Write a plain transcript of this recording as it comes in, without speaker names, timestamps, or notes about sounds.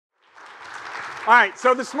All right,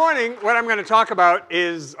 so this morning, what I'm going to talk about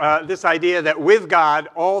is this idea that with God,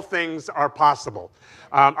 all things are possible.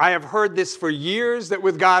 I have heard this for years, that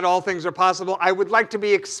with God, all things are possible. I would like to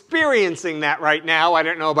be experiencing that right now. I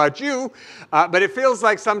don't know about you, but it feels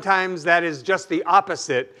like sometimes that is just the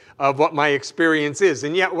opposite of what my experience is.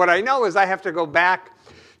 And yet what I know is I have to go back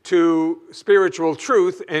to spiritual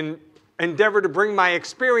truth and endeavor to bring my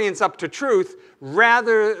experience up to truth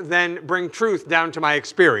rather than bring truth down to my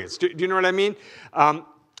experience. Do you know what I mean? I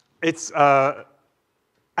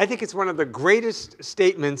think it's one of the greatest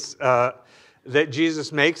statements that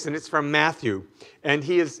Jesus makes, and it's from Matthew. And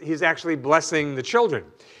he's actually blessing the children.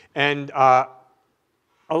 And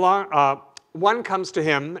one comes to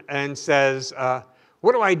him and says,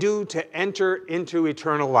 what do I do to enter into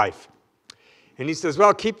eternal life? And he says,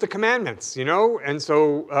 well, keep the commandments, you know. And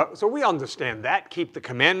so we understand that, keep the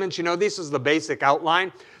commandments. You know, this is the basic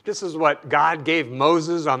outline. This is what God gave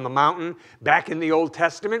Moses on the mountain back in the Old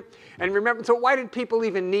Testament. And remember, so why did people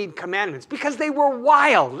even need commandments? Because they were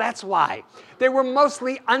wild, that's why. They were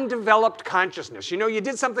mostly undeveloped consciousness. You know, you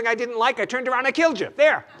did something I didn't like, I turned around, I killed you.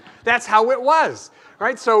 There, that's how it was,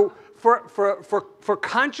 right? So for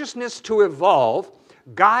consciousness to evolve,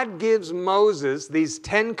 God gives Moses these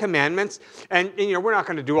 10 commandments, and you know, we're not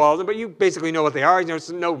going to do all of them, but you basically know what they are. You know, it's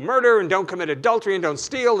no murder, and don't commit adultery, and don't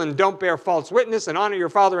steal, and don't bear false witness, and honor your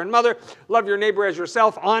father and mother, love your neighbor as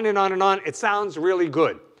yourself, on and on and on. It sounds really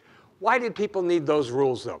good. Why did people need those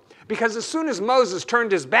rules, though? Because as soon as Moses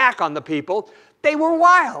turned his back on the people, they were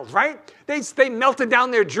wild, right? They melted down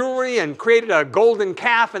their jewelry and created a golden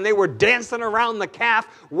calf, and they were dancing around the calf,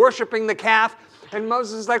 worshiping the calf, and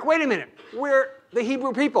Moses is like, wait a minute, we're the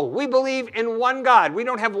Hebrew people. We believe in one God. We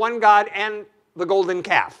don't have one God and the golden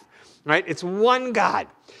calf, right? It's one God.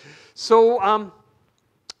 So,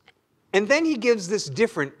 and then he gives this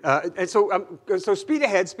different, so speed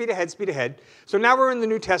ahead, speed ahead, speed ahead. So now we're in the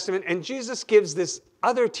New Testament, and Jesus gives this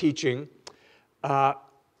other teaching.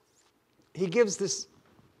 He gives this,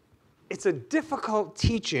 it's a difficult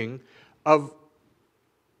teaching of,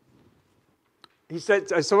 he said,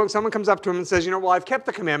 so someone comes up to him and says, you know, well, I've kept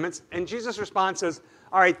the commandments. And Jesus' response is,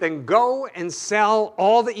 all right, then go and sell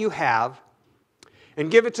all that you have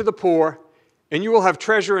and give it to the poor, and you will have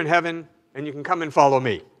treasure in heaven, and you can come and follow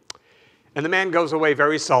me. And the man goes away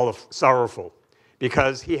very sorrowful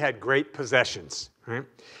because he had great possessions. Right?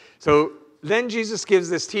 So then Jesus gives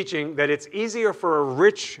this teaching that it's easier for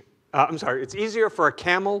it's easier for a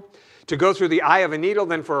camel to go through the eye of a needle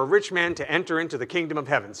than for a rich man to enter into the kingdom of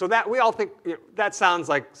heaven. So that we all think, you know, that sounds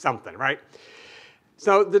like something, right?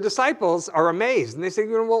 So the disciples are amazed, and they say,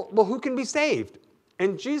 you know, well, who can be saved?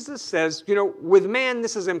 And Jesus says, you know, with man,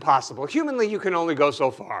 this is impossible. Humanly, you can only go so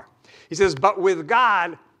far. He says, but with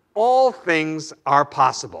God, all things are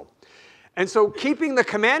possible. And so keeping the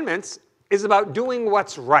commandments is about doing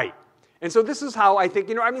what's right. And so this is how I think,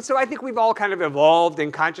 you know, I mean, so I think we've all kind of evolved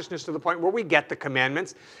in consciousness to the point where we get the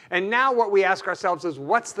commandments. And now what we ask ourselves is,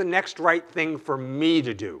 what's the next right thing for me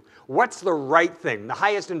to do? What's the right thing, the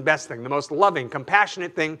highest and best thing, the most loving,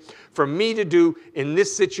 compassionate thing for me to do in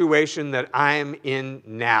this situation that I'm in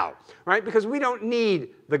now, right? Because we don't need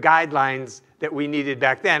the guidelines that we needed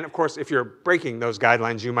back then. Of course, if you're breaking those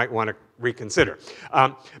guidelines, you might want to reconsider.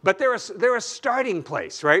 But they're a starting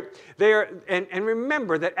place, right? And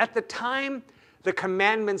remember that at the time the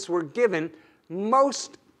commandments were given,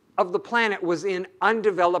 most of the planet was in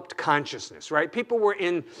undeveloped consciousness, right? People were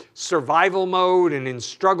in survival mode and in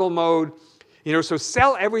struggle mode. You know, so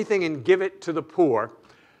sell everything and give it to the poor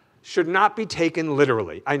should not be taken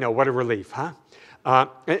literally. I know, what a relief, huh?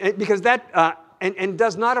 Because that... And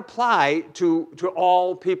does not apply to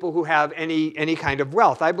all people who have any kind of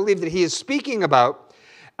wealth. I believe that he is speaking about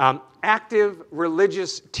active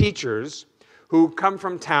religious teachers who come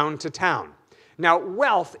from town to town. Now,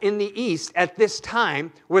 wealth in the East at this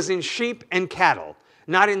time was in sheep and cattle,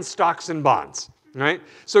 not in stocks and bonds, right?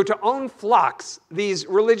 So to own flocks, these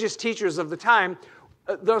religious teachers of the time,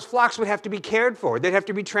 those flocks would have to be cared for. They'd have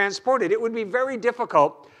to be transported. It would be very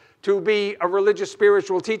difficult to be a religious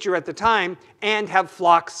spiritual teacher at the time and have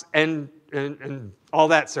flocks and all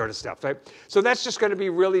that sort of stuff, right? So that's just going to be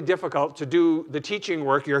really difficult to do the teaching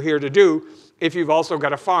work you're here to do if you've also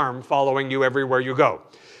got a farm following you everywhere you go.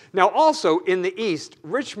 Now also in the East,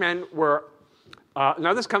 rich men were,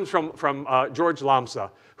 now this comes from George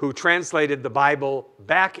Lamsa, who translated the Bible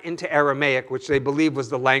back into Aramaic, which they believe was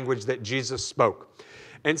the language that Jesus spoke.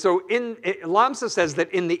 And so Lamsa says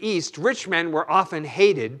that in the East, rich men were often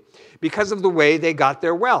hated because of the way they got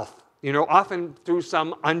their wealth, you know, often through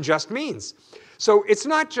some unjust means. So it's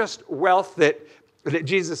not just wealth that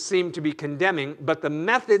Jesus seemed to be condemning, but the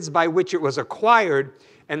methods by which it was acquired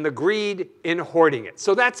and the greed in hoarding it.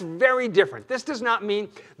 So that's very different. This does not mean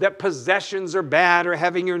that possessions are bad or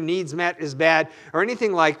having your needs met is bad or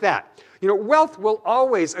anything like that. You know, wealth will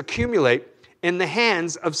always accumulate in the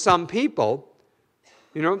hands of some people.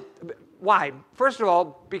 You know, why? First of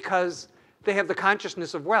all, because they have the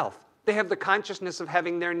consciousness of wealth. They have the consciousness of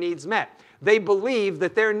having their needs met. They believe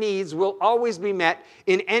that their needs will always be met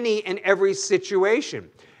in any and every situation.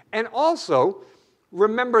 And also,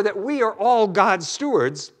 remember that we are all God's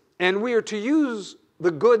stewards, and we are to use the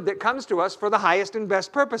good that comes to us for the highest and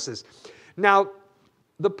best purposes. Now,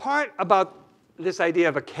 the part about this idea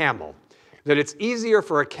of a camel, that it's easier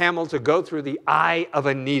for a camel to go through the eye of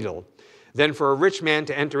a needle than for a rich man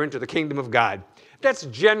to enter into the kingdom of God, that's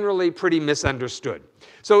generally pretty misunderstood.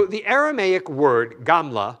 So the Aramaic word,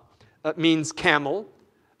 gamla, means camel,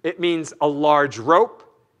 it means a large rope,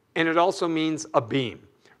 and it also means a beam,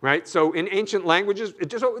 right? So in ancient languages,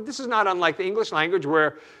 this is not unlike the English language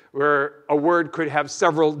where a word could have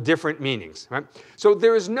several different meanings, right? So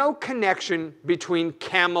there is no connection between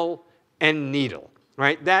camel and needle,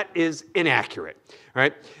 right? That is inaccurate,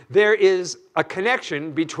 right? There is a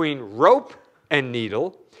connection between rope and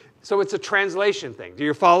needle. So it's a translation thing. Do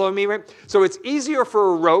you follow me? Right? So it's easier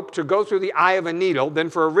for a rope to go through the eye of a needle than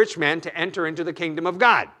for a rich man to enter into the kingdom of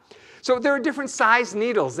God. So there are different size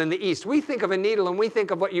needles in the East. We think of a needle and we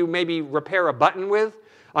think of what you maybe repair a button with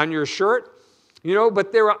on your shirt, you know,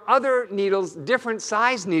 but there are other needles, different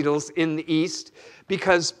size needles in the East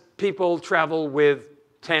because people travel with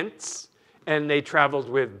tents and they traveled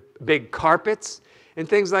with big carpets and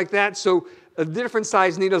things like that. So different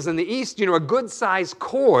size needles in the East, you know, a good size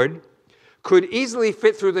cord could easily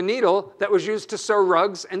fit through the needle that was used to sew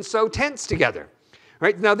rugs and sew tents together,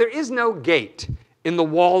 right? Now, there is no gate in the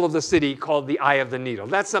wall of the city called the Eye of the Needle.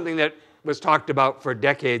 That's something that was talked about for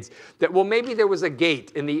decades, that, well, maybe there was a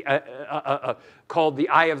gate in the, called the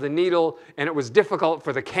Eye of the Needle, and it was difficult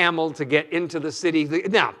for the camel to get into the city.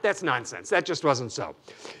 No, that's nonsense. That just wasn't so.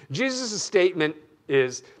 Jesus' statement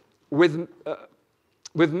is, with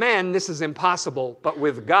man, this is impossible, but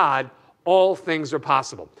with God, all things are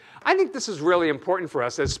possible. I think this is really important for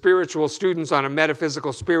us as spiritual students on a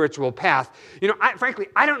metaphysical spiritual path. You know, frankly,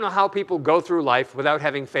 I don't know how people go through life without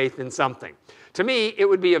having faith in something. To me, it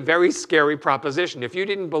would be a very scary proposition if you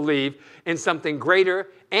didn't believe in something greater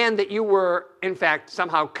and that you were, in fact,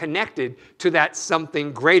 somehow connected to that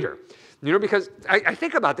something greater. You know, because I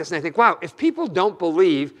think about this and I think, wow, if people don't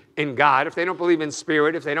believe in God, if they don't believe in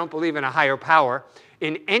spirit, if they don't believe in a higher power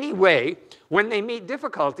in any way, when they meet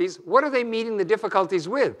difficulties, what are they meeting the difficulties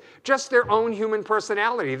with? Just their own human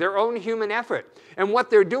personality, their own human effort. And what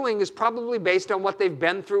they're doing is probably based on what they've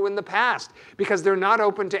been through in the past, because they're not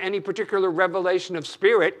open to any particular revelation of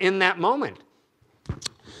spirit in that moment.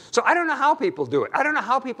 So I don't know how people do it. I don't know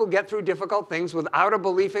how people get through difficult things without a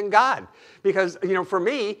belief in God. Because, you know, for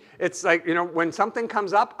me, it's like, you know, when something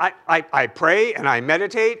comes up, I pray and I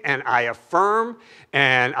meditate and I affirm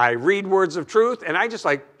and I read words of truth and I just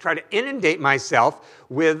like try to inundate myself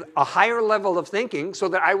with a higher level of thinking so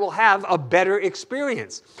that I will have a better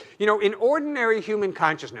experience. You know, in ordinary human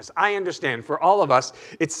consciousness, I understand for all of us,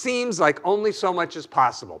 it seems like only so much is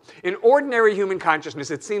possible. In ordinary human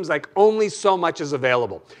consciousness, it seems like only so much is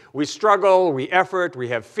available. We struggle, we effort, we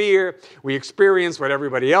have fear, we experience what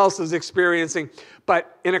everybody else is experiencing.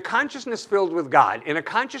 But in a consciousness filled with God, in a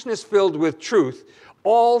consciousness filled with truth,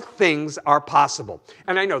 all things are possible.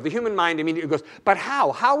 And I know the human mind immediately goes, but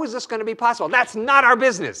how? How is this going to be possible? That's not our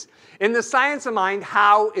business. In the science of mind,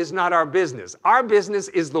 how is not our business. Our business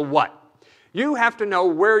is the what. You have to know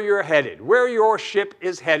where you're headed, where your ship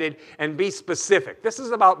is headed, and be specific. This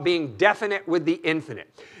is about being definite with the infinite.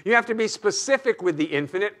 You have to be specific with the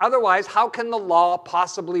infinite. Otherwise, how can the law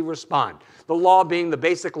possibly respond? The law being the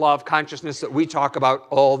basic law of consciousness that we talk about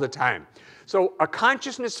all the time. So a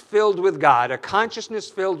consciousness filled with God, a consciousness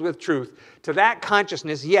filled with truth, to that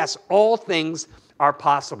consciousness, yes, all things are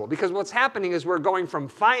possible. Because what's happening is we're going from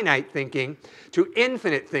finite thinking to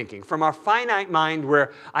infinite thinking, from our finite mind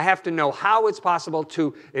where I have to know how it's possible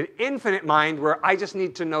to an infinite mind where I just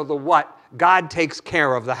need to know the what. God takes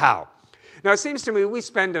care of the how. Now, it seems to me we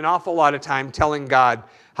spend an awful lot of time telling God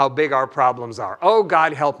how big our problems are. Oh,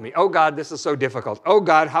 God, help me. Oh, God, this is so difficult. Oh,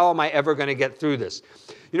 God, how am I ever going to get through this?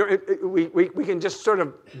 You know, we can just sort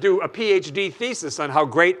of do a PhD thesis on how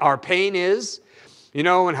great our pain is, you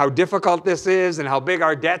know, and how difficult this is, and how big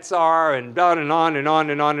our debts are, and on and on and on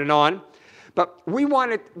and on and on. But we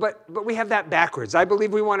want it, but we have that backwards. I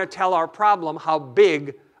believe we want to tell our problem how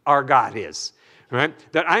big our God is, right?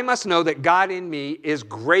 That I must know that God in me is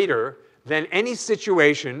greater than any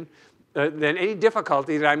situation, than any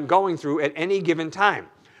difficulty that I'm going through at any given time.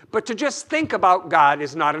 But to just think about God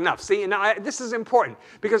is not enough. See, and this is important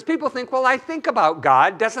because people think, well, I think about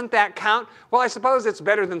God. Doesn't that count? Well, I suppose it's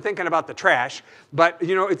better than thinking about the trash. But,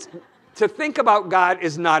 to think about God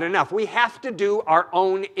is not enough. We have to do our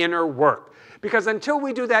own inner work. Because until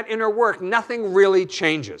we do that inner work, nothing really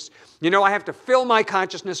changes. I have to fill my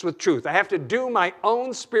consciousness with truth. I have to do my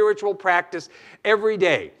own spiritual practice every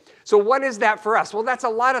day. So what is that for us? Well, that's a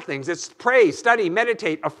lot of things. It's pray, study,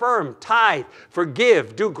 meditate, affirm, tithe,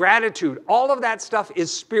 forgive, do gratitude. All of that stuff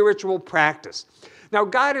is spiritual practice. Now,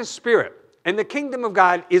 God is spirit, and the kingdom of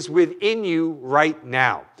God is within you right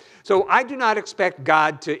now. So I do not expect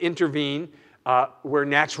God to intervene where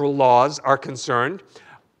natural laws are concerned.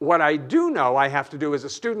 What I do know I have to do as a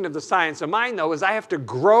student of the science of mind, though, is I have to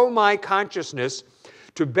grow my consciousness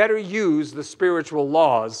to better use the spiritual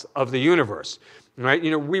laws of the universe. Right?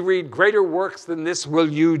 We read, greater works than this will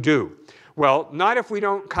you do. Well, not if we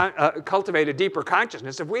don't cultivate a deeper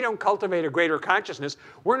consciousness. If we don't cultivate a greater consciousness,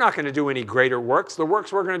 we're not going to do any greater works. The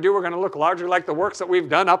works we're going to do are going to look largely like the works that we've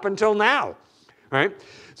done up until now. Right?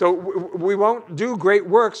 So we won't do great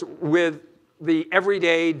works with the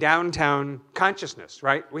everyday downtown consciousness,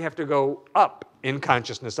 right? We have to go up in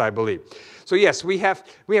consciousness, I believe. So yes, we have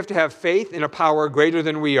to have faith in a power greater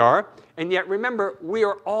than we are. And yet, remember, we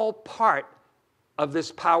are all part of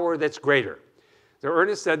this power that's greater. So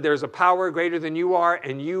Ernest said there's a power greater than you are,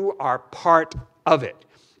 and you are part of it,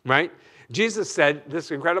 right? Jesus said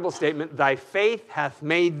this incredible statement, thy faith hath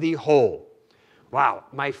made thee whole. Wow,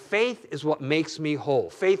 my faith is what makes me whole.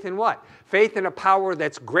 Faith in what? Faith in a power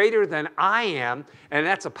that's greater than I am, and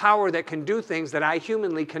that's a power that can do things that I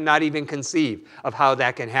humanly cannot even conceive of how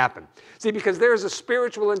that can happen. See, because there's a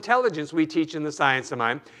spiritual intelligence we teach in the science of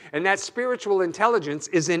mind, and that spiritual intelligence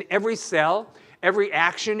is in every cell, every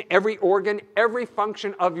action, every organ, every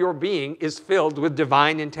function of your being is filled with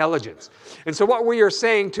divine intelligence. And so what we are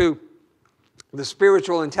saying to the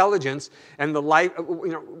spiritual intelligence and the life,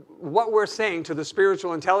 what we're saying to the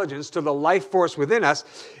spiritual intelligence, to the life force within us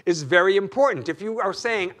is very important. If you are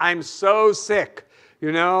saying, I'm so sick,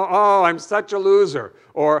 oh, I'm such a loser,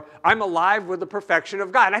 or I'm alive with the perfection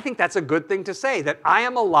of God. I think that's a good thing to say, that I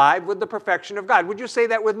am alive with the perfection of God. Would you say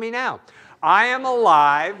that with me now? I am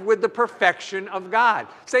alive with the perfection of God.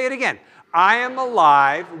 Say it again. I am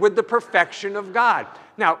alive with the perfection of God.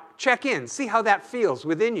 Now, check in. See how that feels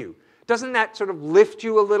within you. Doesn't that sort of lift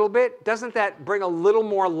you a little bit? Doesn't that bring a little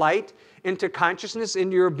more light into consciousness,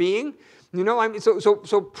 into your being?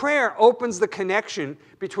 So prayer opens the connection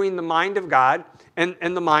between the mind of God and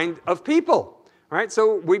the mind of people. Right?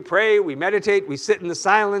 So we pray, we meditate, we sit in the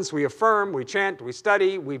silence, we affirm, we chant, we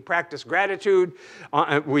study, we practice gratitude,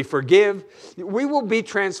 we forgive. We will be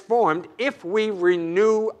transformed if we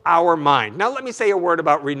renew our mind. Now let me say a word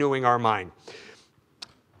about renewing our mind.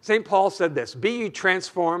 St. Paul said this, be ye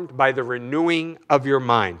transformed by the renewing of your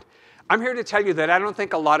mind. I'm here to tell you that I don't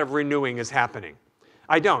think a lot of renewing is happening.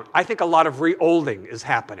 I don't. I think a lot of re-olding is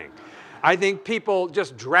happening. I think people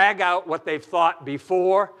just drag out what they've thought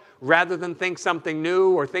before rather than think something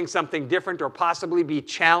new or think something different or possibly be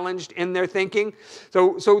challenged in their thinking.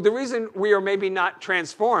 So the reason we are maybe not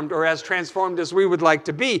transformed or as transformed as we would like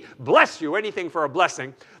to be, bless you, anything for a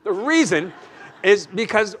blessing, the reason is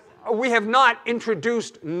because we have not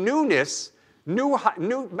introduced newness,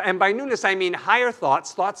 and by newness I mean higher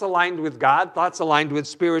thoughts, thoughts aligned with God, thoughts aligned with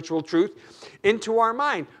spiritual truth, into our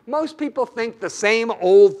mind. Most people think the same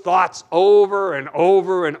old thoughts over and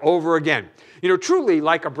over and over again. Truly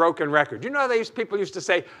like a broken record. You know how people used to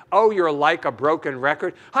say, oh, you're like a broken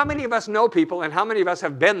record? How many of us know people and how many of us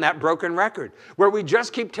have been that broken record? Where we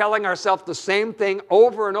just keep telling ourselves the same thing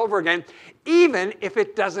over and over again, even if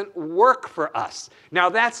it doesn't work for us. Now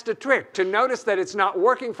that's the trick, to notice that it's not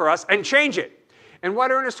working for us and change it. And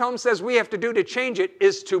what Ernest Holmes says we have to do to change it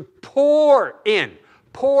is to pour in.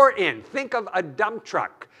 Pour in. Think of a dump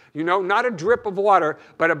truck. Not a drip of water,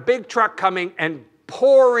 but a big truck coming and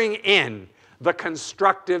pouring in the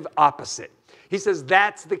constructive opposite. He says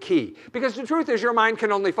that's the key. Because the truth is your mind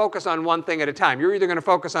can only focus on one thing at a time. You're either going to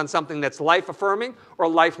focus on something that's life-affirming or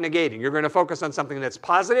life-negating. You're going to focus on something that's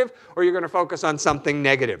positive or you're going to focus on something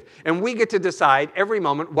negative. And we get to decide every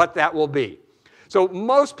moment what that will be. So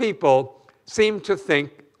most people seem to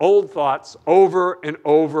think old thoughts over and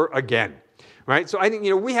over again. Right? So I think,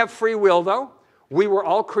 we have free will, though. We were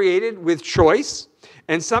all created with choice.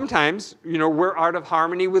 And sometimes, we're out of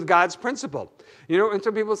harmony with God's principle. And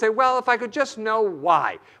some people say, well, if I could just know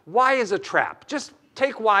why. Why is a trap? Just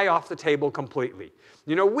take why off the table completely.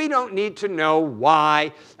 We don't need to know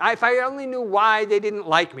why. If I only knew why they didn't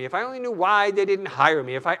like me, if I only knew why they didn't hire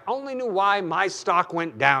me, if I only knew why my stock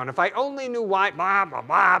went down, if I only knew why, blah, blah,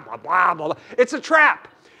 blah, blah, blah, blah, blah. It's a trap.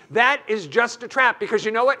 That is just a trap, because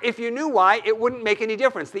you know what? If you knew why, it wouldn't make any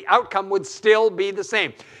difference. The outcome would still be the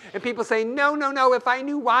same. And people say, no, no, no, if I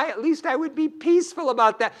knew why, at least I would be peaceful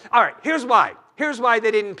about that. All right, here's why. Here's why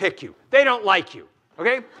they didn't pick you. They don't like you,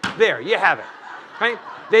 okay? There, you have it, right?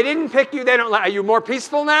 They didn't pick you, they don't like you. Are you more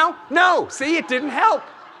peaceful now? No, see, it didn't help.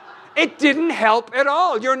 It didn't help at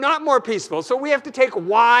all. You're not more peaceful, so we have to take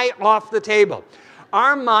why off the table.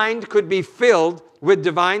 Our mind could be filled with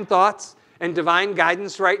divine thoughts and divine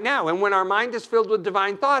guidance right now. And when our mind is filled with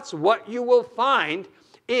divine thoughts, what you will find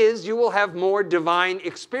is you will have more divine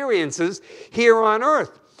experiences here on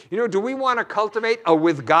earth. You know, do we want to cultivate a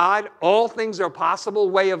with God, all things are possible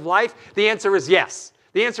way of life? The answer is yes.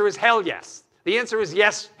 The answer is hell yes. The answer is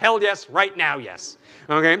yes, hell yes, right now yes.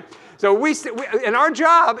 Okay? So and our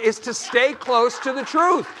job is to stay close to the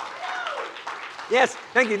truth. Yes,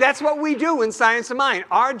 thank you. That's what we do in Science of Mind.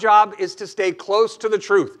 Our job is to stay close to the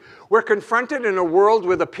truth. We're confronted in a world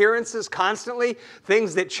with appearances constantly,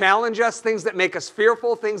 things that challenge us, things that make us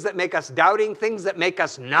fearful, things that make us doubting, things that make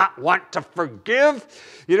us not want to forgive.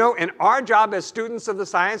 You know, and our job as students of the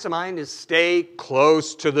Science of Mind is stay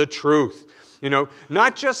close to the truth. You know,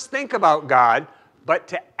 not just think about God, but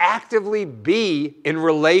to actively be in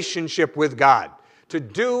relationship with God. To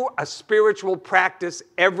do a spiritual practice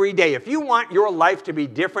every day. If you want your life to be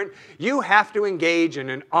different, you have to engage in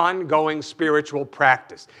an ongoing spiritual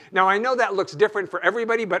practice. Now, I know that looks different for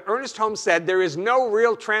everybody, but Ernest Holmes said there is no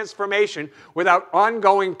real transformation without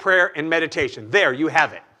ongoing prayer and meditation. There, you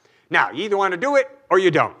have it. Now, you either want to do it or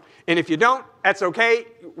you don't. And if you don't, that's okay.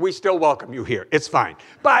 We still welcome you here. It's fine.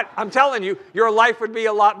 But I'm telling you, your life would be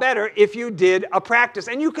a lot better if you did a practice.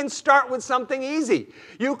 And you can start with something easy.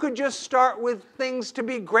 You could just start with things to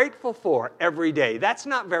be grateful for every day. That's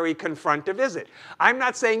not very confrontive, is it? I'm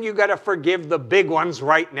not saying you got to forgive the big ones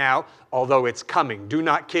right now, although it's coming. Do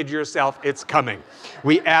not kid yourself. It's coming.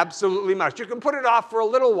 We absolutely must. You can put it off for a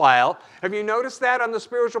little while. Have you noticed that on the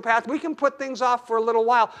spiritual path? We can put things off for a little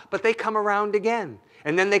while, but they come around again.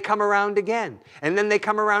 And then they come around again. And then they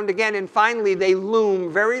come around again. And finally, they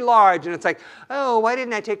loom very large. And it's like, oh, why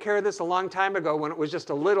didn't I take care of this a long time ago when it was just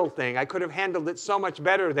a little thing? I could have handled it so much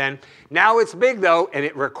better then. Now it's big, though, and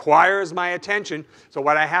it requires my attention. So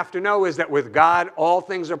what I have to know is that with God, all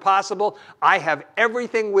things are possible. I have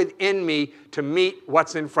everything within me to meet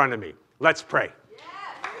what's in front of me. Let's pray.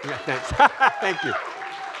 Yeah, thanks. Thank you.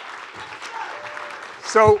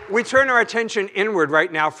 So we turn our attention inward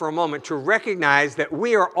right now for a moment to recognize that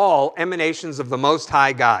we are all emanations of the Most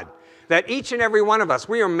High God. That each and every one of us,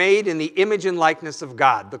 we are made in the image and likeness of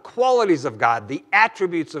God. The qualities of God, the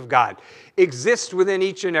attributes of God exist within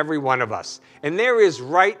each and every one of us. And there is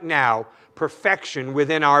right now perfection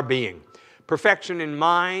within our being. Perfection in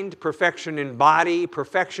mind, perfection in body,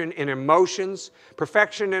 perfection in emotions,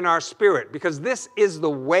 perfection in our spirit. Because this is the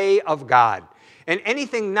way of God. And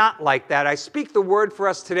anything not like that, I speak the word for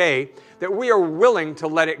us today that we are willing to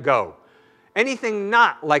let it go. Anything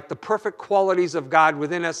not like the perfect qualities of God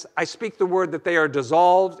within us, I speak the word that they are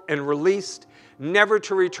dissolved and released, never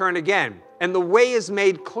to return again. And the way is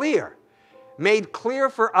made clear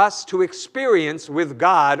for us to experience with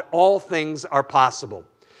God all things are possible.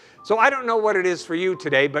 So I don't know what it is for you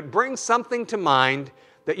today, but bring something to mind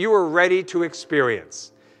that you are ready to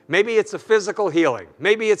experience. Maybe it's a physical healing.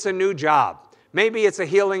 Maybe it's a new job. Maybe it's a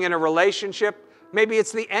healing in a relationship. Maybe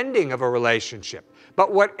it's the ending of a relationship.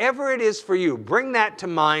 But whatever it is for you, bring that to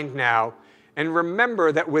mind now and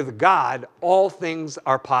remember that with God, all things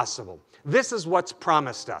are possible. This is what's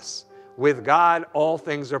promised us. With God, all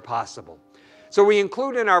things are possible. So we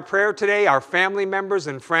include in our prayer today our family members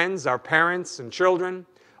and friends, our parents and children,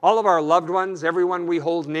 all of our loved ones, everyone we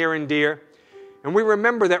hold near and dear. And we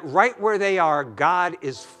remember that right where they are, God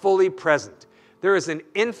is fully present. There is an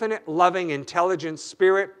infinite, loving, intelligent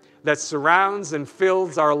spirit that surrounds and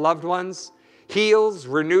fills our loved ones, heals,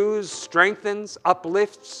 renews, strengthens,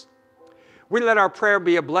 uplifts. We let our prayer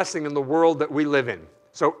be a blessing in the world that we live in.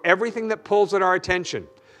 So everything that pulls at our attention,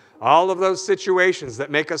 all of those situations that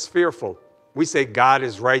make us fearful, we say God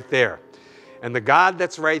is right there. And the God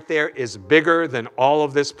that's right there is bigger than all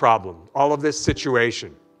of this problem, all of this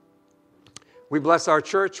situation. We bless our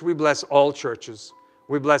church. We bless all churches.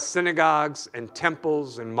 We bless synagogues and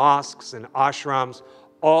temples and mosques and ashrams,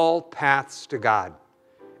 all paths to God.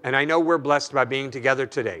 And I know we're blessed by being together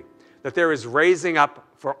today, that there is raising up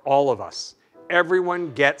for all of us.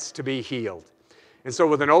 Everyone gets to be healed. And so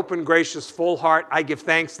with an open, gracious, full heart, I give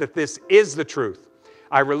thanks that this is the truth.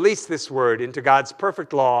 I release this word into God's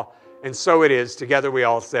perfect law, and so it is. Together we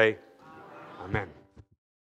all say, Amen.